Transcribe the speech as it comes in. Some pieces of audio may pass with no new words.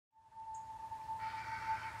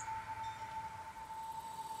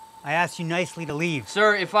I asked you nicely to leave.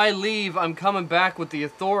 Sir, if I leave, I'm coming back with the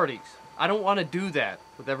authorities. I don't want to do that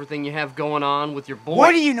with everything you have going on with your boy.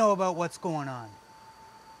 What do you know about what's going on?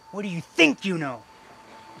 What do you think you know?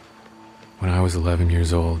 When I was 11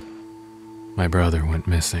 years old, my brother went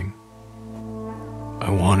missing.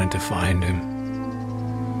 I wanted to find him.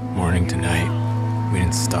 Morning to night, we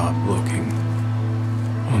didn't stop looking.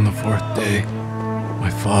 On the 4th day, my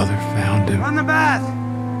father found him. On the bath!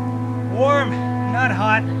 Warm, not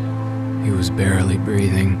hot. He was barely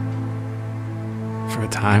breathing. For a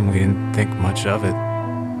time, we didn't think much of it.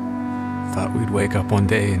 Thought we'd wake up one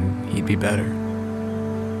day and he'd be better.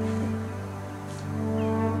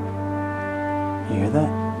 You hear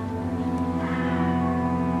that?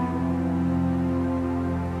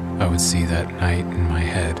 I would see that night in my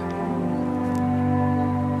head,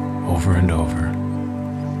 over and over,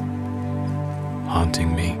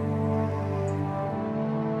 haunting me.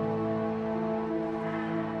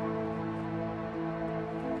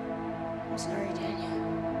 I'm sorry, Daniel.